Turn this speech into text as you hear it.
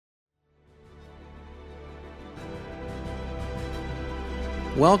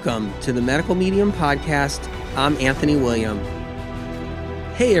Welcome to the Medical Medium Podcast. I'm Anthony William.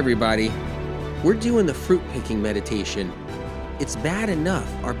 Hey everybody, we're doing the fruit picking meditation. It's bad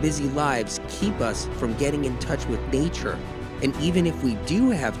enough our busy lives keep us from getting in touch with nature. And even if we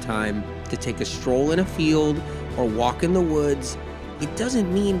do have time to take a stroll in a field or walk in the woods, it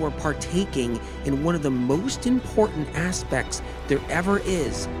doesn't mean we're partaking in one of the most important aspects there ever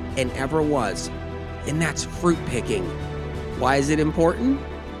is and ever was, and that's fruit picking. Why is it important?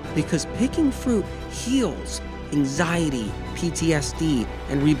 Because picking fruit heals anxiety, PTSD,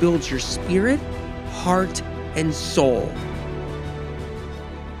 and rebuilds your spirit, heart, and soul.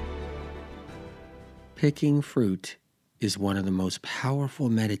 Picking fruit is one of the most powerful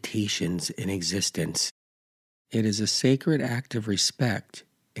meditations in existence. It is a sacred act of respect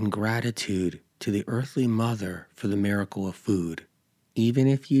and gratitude to the earthly mother for the miracle of food. Even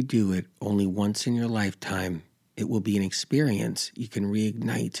if you do it only once in your lifetime, it will be an experience you can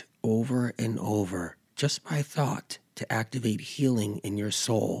reignite over and over just by thought to activate healing in your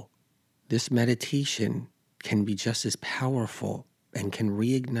soul. This meditation can be just as powerful and can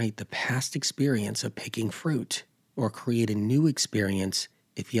reignite the past experience of picking fruit or create a new experience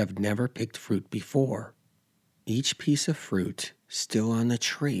if you have never picked fruit before. Each piece of fruit still on the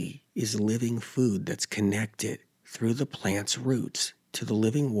tree is living food that's connected through the plant's roots to the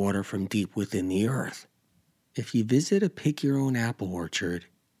living water from deep within the earth. If you visit a pick-your-own-apple orchard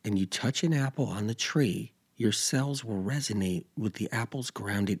and you touch an apple on the tree, your cells will resonate with the apple's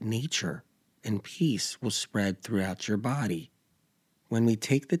grounded nature, and peace will spread throughout your body. When we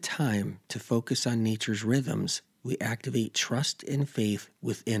take the time to focus on nature's rhythms, we activate trust and faith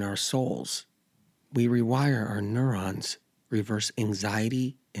within our souls. We rewire our neurons, reverse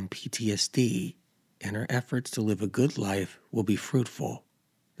anxiety and PTSD, and our efforts to live a good life will be fruitful.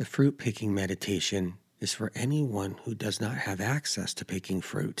 The fruit picking meditation is for anyone who does not have access to picking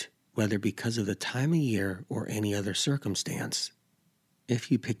fruit, whether because of the time of year or any other circumstance.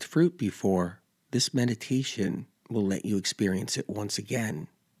 If you picked fruit before, this meditation will let you experience it once again.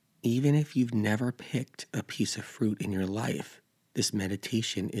 Even if you've never picked a piece of fruit in your life, this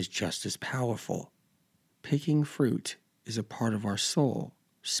meditation is just as powerful. Picking fruit is a part of our soul,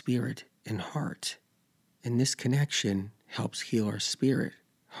 spirit, and heart. And this connection helps heal our spirit,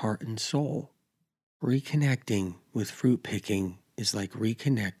 heart, and soul. Reconnecting with fruit picking is like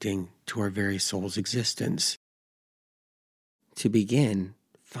reconnecting to our very soul's existence. To begin,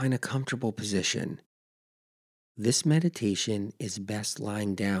 find a comfortable position. This meditation is best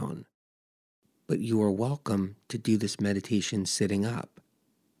lying down, but you are welcome to do this meditation sitting up.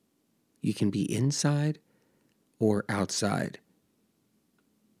 You can be inside or outside.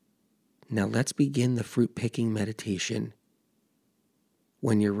 Now let's begin the fruit picking meditation.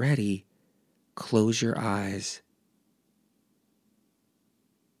 When you're ready, close your eyes.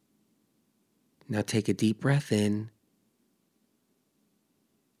 Now take a deep breath in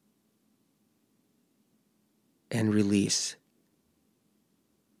and release.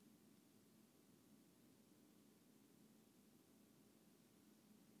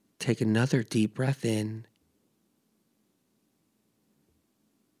 Take another deep breath in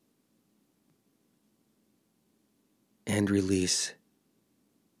and release.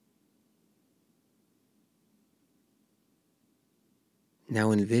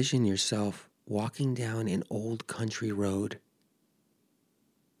 Now envision yourself walking down an old country road.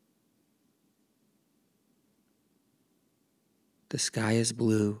 The sky is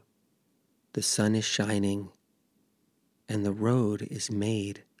blue, the sun is shining, and the road is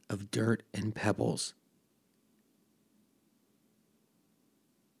made of dirt and pebbles.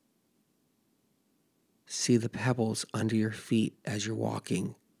 See the pebbles under your feet as you're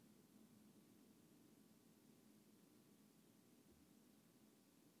walking.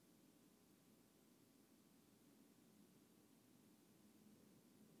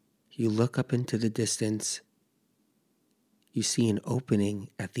 You look up into the distance. You see an opening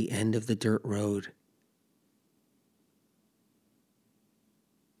at the end of the dirt road.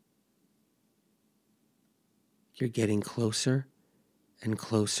 You're getting closer and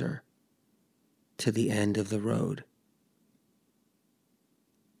closer to the end of the road.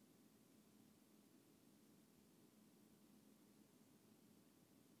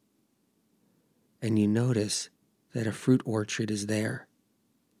 And you notice that a fruit orchard is there.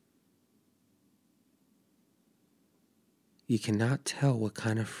 You cannot tell what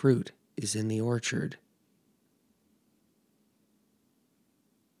kind of fruit is in the orchard.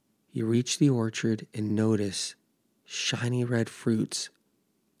 You reach the orchard and notice shiny red fruits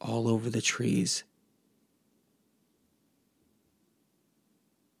all over the trees.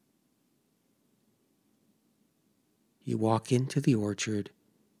 You walk into the orchard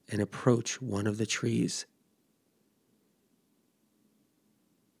and approach one of the trees.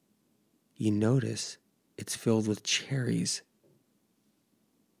 You notice it's filled with cherries.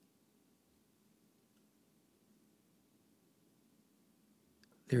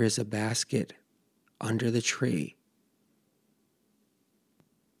 There is a basket under the tree.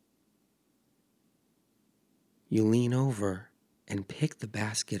 You lean over and pick the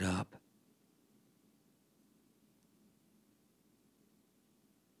basket up.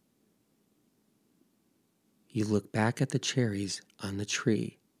 You look back at the cherries on the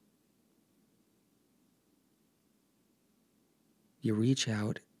tree. You reach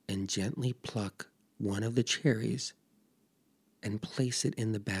out and gently pluck one of the cherries and place it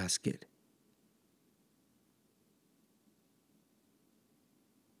in the basket.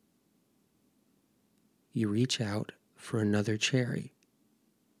 You reach out for another cherry.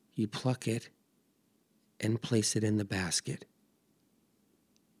 You pluck it and place it in the basket.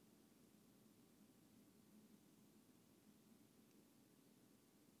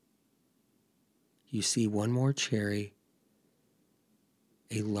 You see one more cherry,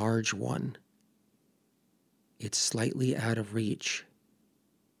 a large one. It's slightly out of reach.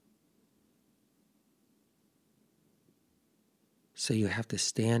 So you have to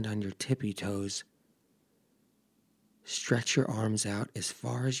stand on your tippy toes. Stretch your arms out as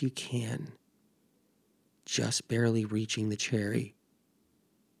far as you can, just barely reaching the cherry.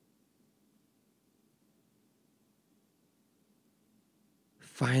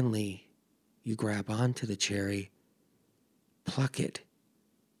 Finally, you grab onto the cherry, pluck it,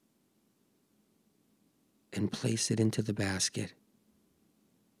 and place it into the basket.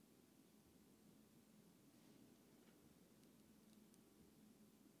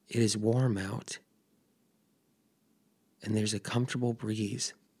 It is warm out, and there's a comfortable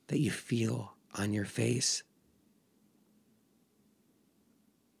breeze that you feel on your face.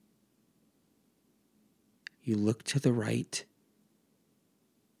 You look to the right,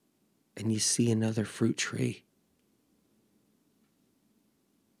 and you see another fruit tree.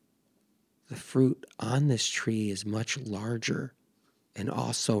 The fruit on this tree is much larger and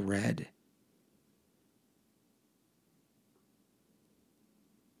also red.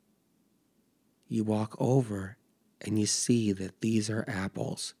 You walk over and you see that these are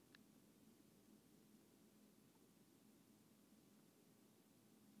apples.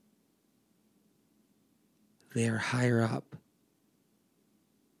 They are higher up.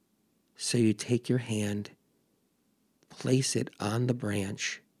 So you take your hand, place it on the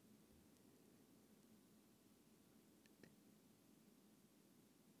branch,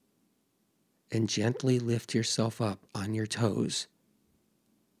 and gently lift yourself up on your toes.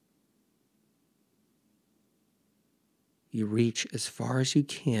 You reach as far as you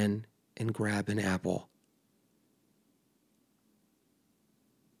can and grab an apple.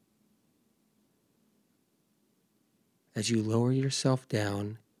 As you lower yourself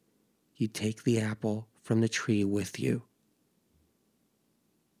down, you take the apple from the tree with you.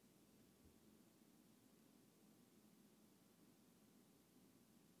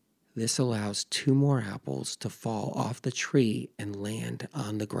 This allows 2 more apples to fall off the tree and land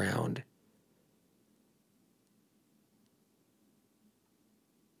on the ground.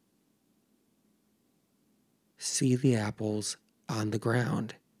 See the apples on the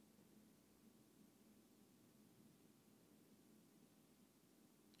ground.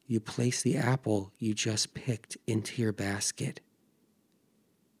 You place the apple you just picked into your basket.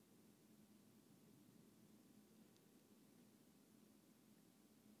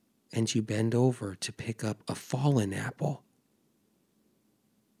 And you bend over to pick up a fallen apple.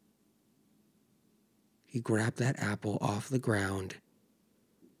 You grab that apple off the ground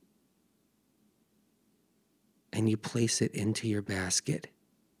and you place it into your basket.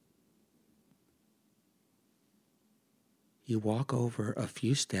 You walk over a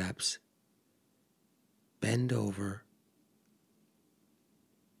few steps, bend over,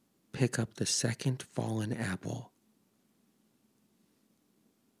 pick up the second fallen apple,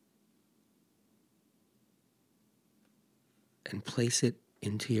 and place it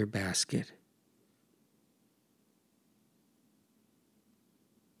into your basket.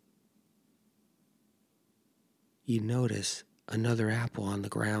 You notice another apple on the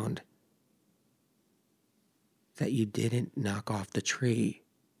ground that you didn't knock off the tree.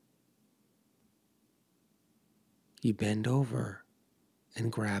 You bend over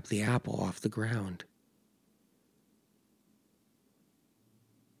and grab the apple off the ground.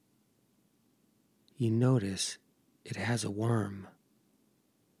 You notice it has a worm.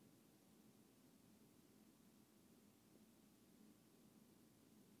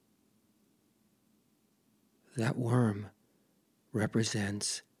 That worm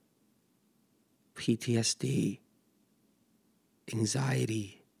represents PTSD,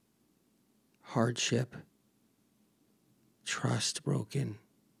 anxiety, hardship, trust broken,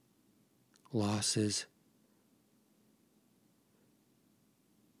 losses.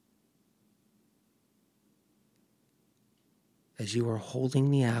 As you are holding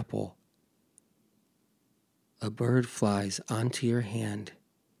the apple, a bird flies onto your hand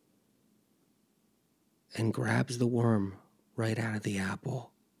and grabs the worm right out of the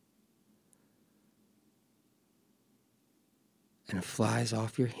apple and flies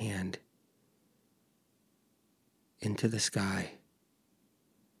off your hand into the sky.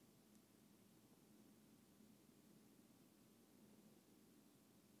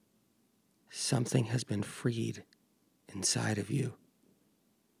 Something has been freed inside of you.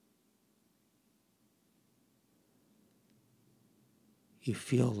 You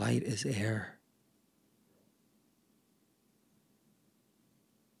feel light as air.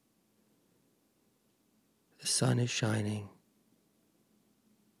 The sun is shining.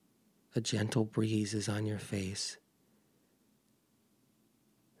 A gentle breeze is on your face.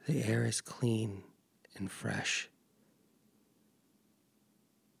 The air is clean and fresh.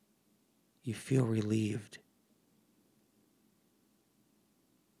 You feel relieved.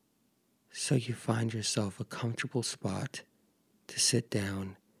 So you find yourself a comfortable spot to sit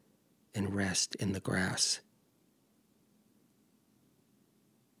down and rest in the grass.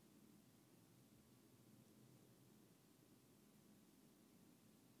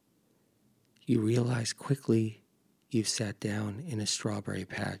 You realize quickly you've sat down in a strawberry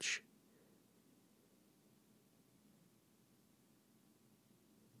patch.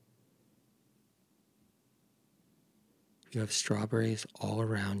 You have strawberries all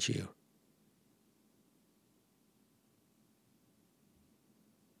around you.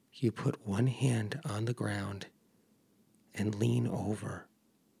 You put one hand on the ground and lean over,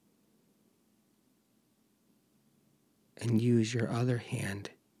 and use your other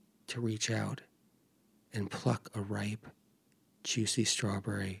hand to reach out and pluck a ripe, juicy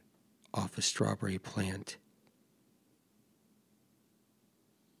strawberry off a strawberry plant.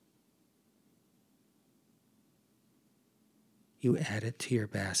 You add it to your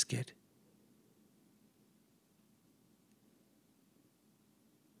basket.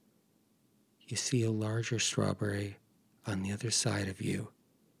 You see a larger strawberry on the other side of you.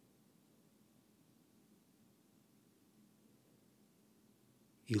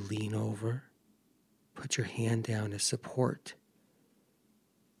 You lean over, put your hand down as support.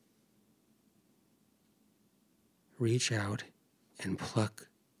 Reach out and pluck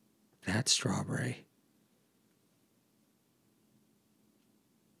that strawberry.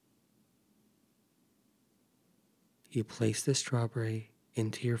 You place the strawberry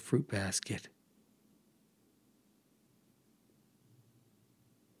into your fruit basket.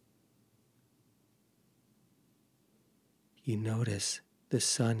 You notice the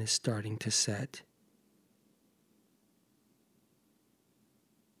sun is starting to set.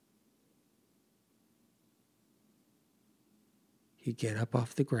 You get up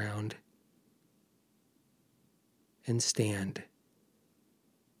off the ground and stand.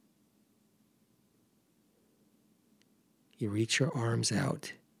 You reach your arms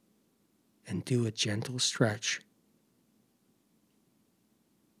out and do a gentle stretch.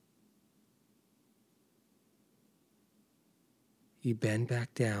 You bend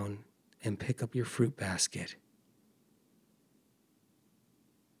back down and pick up your fruit basket.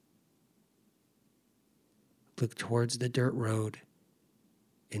 Look towards the dirt road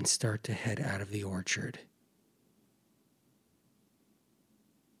and start to head out of the orchard.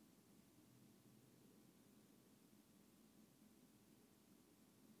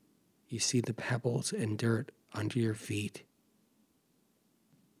 You see the pebbles and dirt under your feet.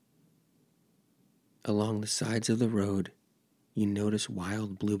 Along the sides of the road, you notice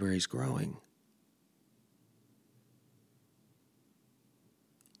wild blueberries growing.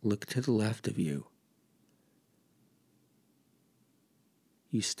 Look to the left of you.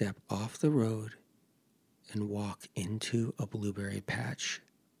 You step off the road and walk into a blueberry patch.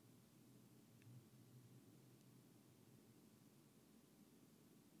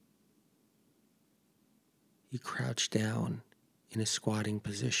 You crouch down in a squatting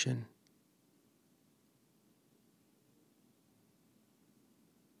position.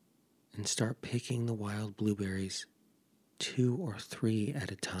 And start picking the wild blueberries 2 or 3 at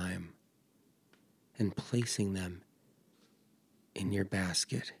a time and placing them in your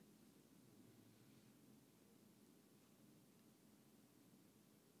basket.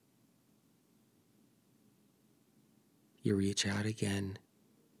 You reach out again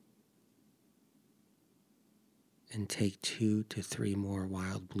and take 2 to 3 more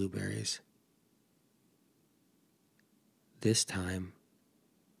wild blueberries. This time,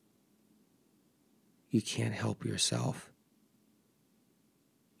 you can't help yourself.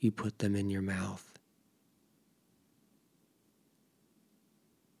 You put them in your mouth.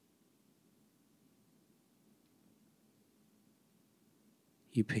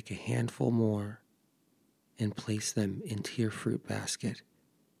 You pick a handful more and place them into your fruit basket.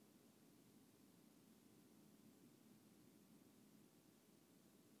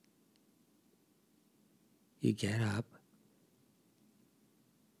 You get up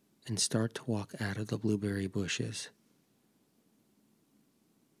and start to walk out of the blueberry bushes,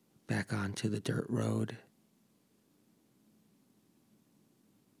 back onto the dirt road,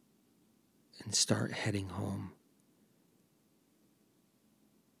 and start heading home.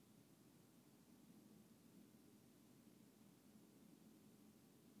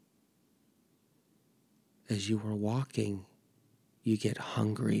 As you are walking, you get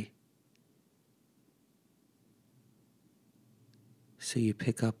hungry. So you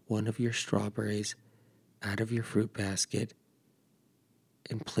pick up one of your strawberries out of your fruit basket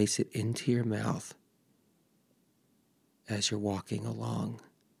and place it into your mouth as you're walking along.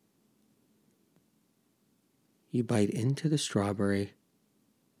 You bite into the strawberry,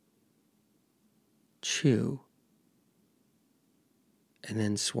 chew, and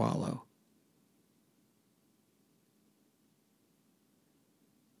then swallow.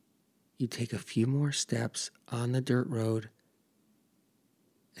 You take a few more steps on the dirt road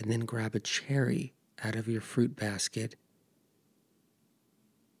and then grab a cherry out of your fruit basket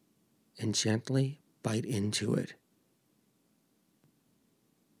and gently bite into it.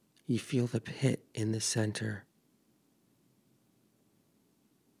 You feel the pit in the center,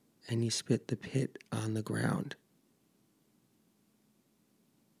 and you spit the pit on the ground.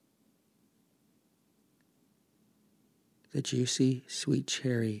 The juicy, sweet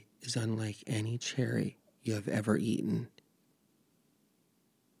cherry is unlike any cherry you have ever eaten.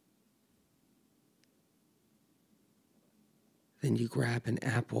 Then you grab an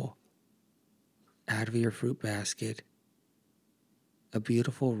apple out of your fruit basket, a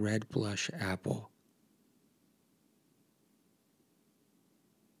beautiful red blush apple.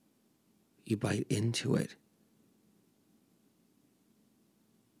 You bite into it.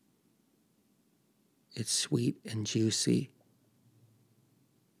 It's sweet and juicy.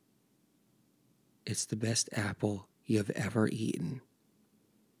 It's the best apple you have ever eaten.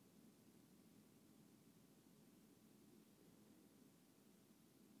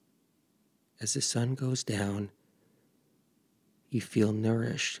 As the sun goes down, you feel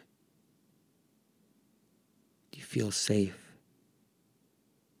nourished. You feel safe.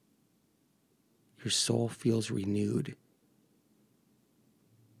 Your soul feels renewed.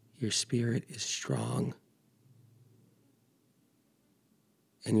 Your spirit is strong.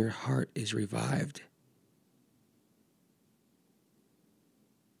 And your heart is revived.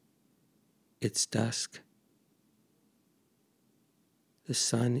 It's dusk. The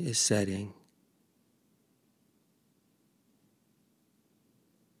sun is setting.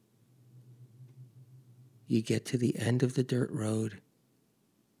 You get to the end of the dirt road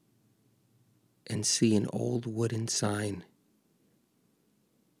and see an old wooden sign.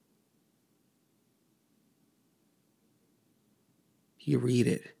 You read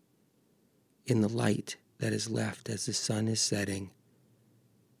it in the light that is left as the sun is setting.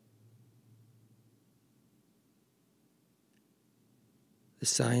 The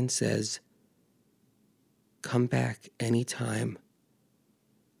sign says, "Come back anytime."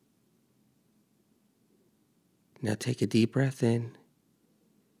 Now take a deep breath in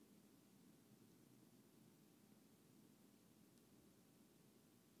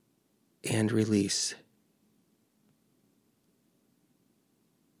and release.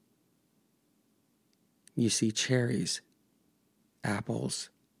 You see cherries,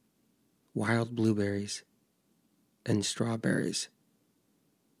 apples, wild blueberries, and strawberries.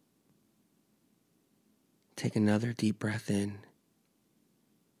 Take another deep breath in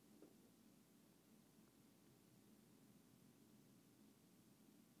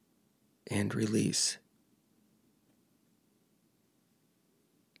and release.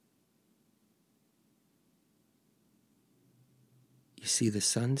 You see the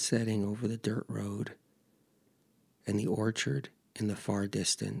sun setting over the dirt road and the orchard in the far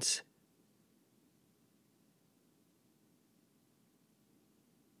distance.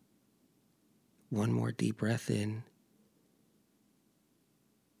 One more deep breath in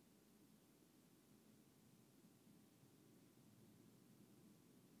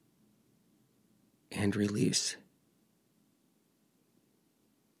and release.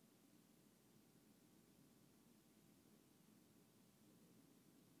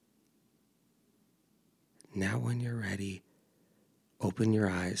 Now when you're ready, Open your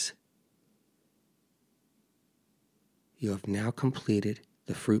eyes. You have now completed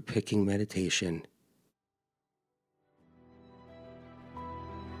the fruit picking meditation.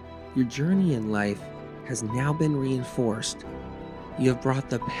 Your journey in life has now been reinforced. You have brought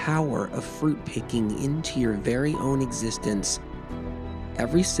the power of fruit picking into your very own existence.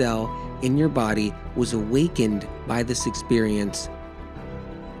 Every cell in your body was awakened by this experience.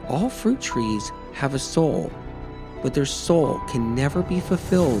 All fruit trees have a soul, but their soul can never be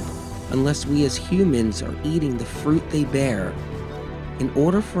fulfilled unless we as humans are eating the fruit they bear. In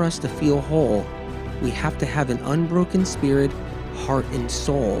order for us to feel whole, we have to have an unbroken spirit, heart, and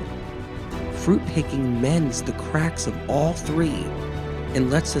soul. Fruit picking mends the cracks of all three and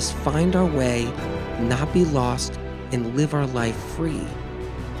lets us find our way, not be lost, and live our life free.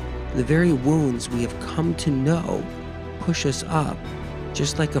 The very wounds we have come to know push us up,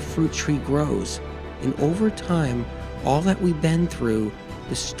 just like a fruit tree grows. And over time, all that we've been through,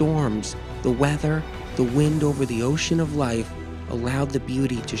 the storms, the weather, the wind over the ocean of life, allowed the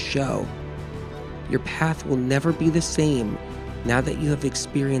beauty to show. Your path will never be the same now that you have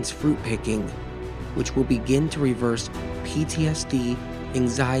experienced fruit picking, which will begin to reverse PTSD,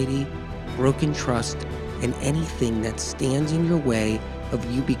 anxiety, broken trust, and anything that stands in your way of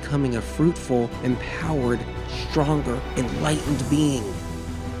you becoming a fruitful, empowered, stronger, enlightened being.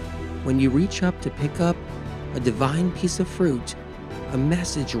 When you reach up to pick up a divine piece of fruit, a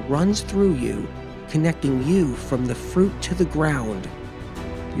message runs through you, connecting you from the fruit to the ground.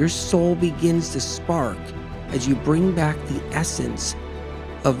 Your soul begins to spark as you bring back the essence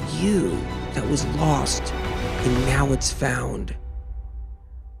of you that was lost and now it's found.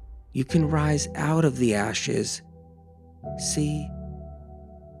 You can rise out of the ashes. See,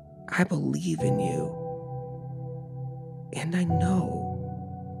 I believe in you, and I know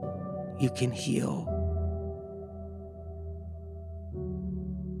you can heal.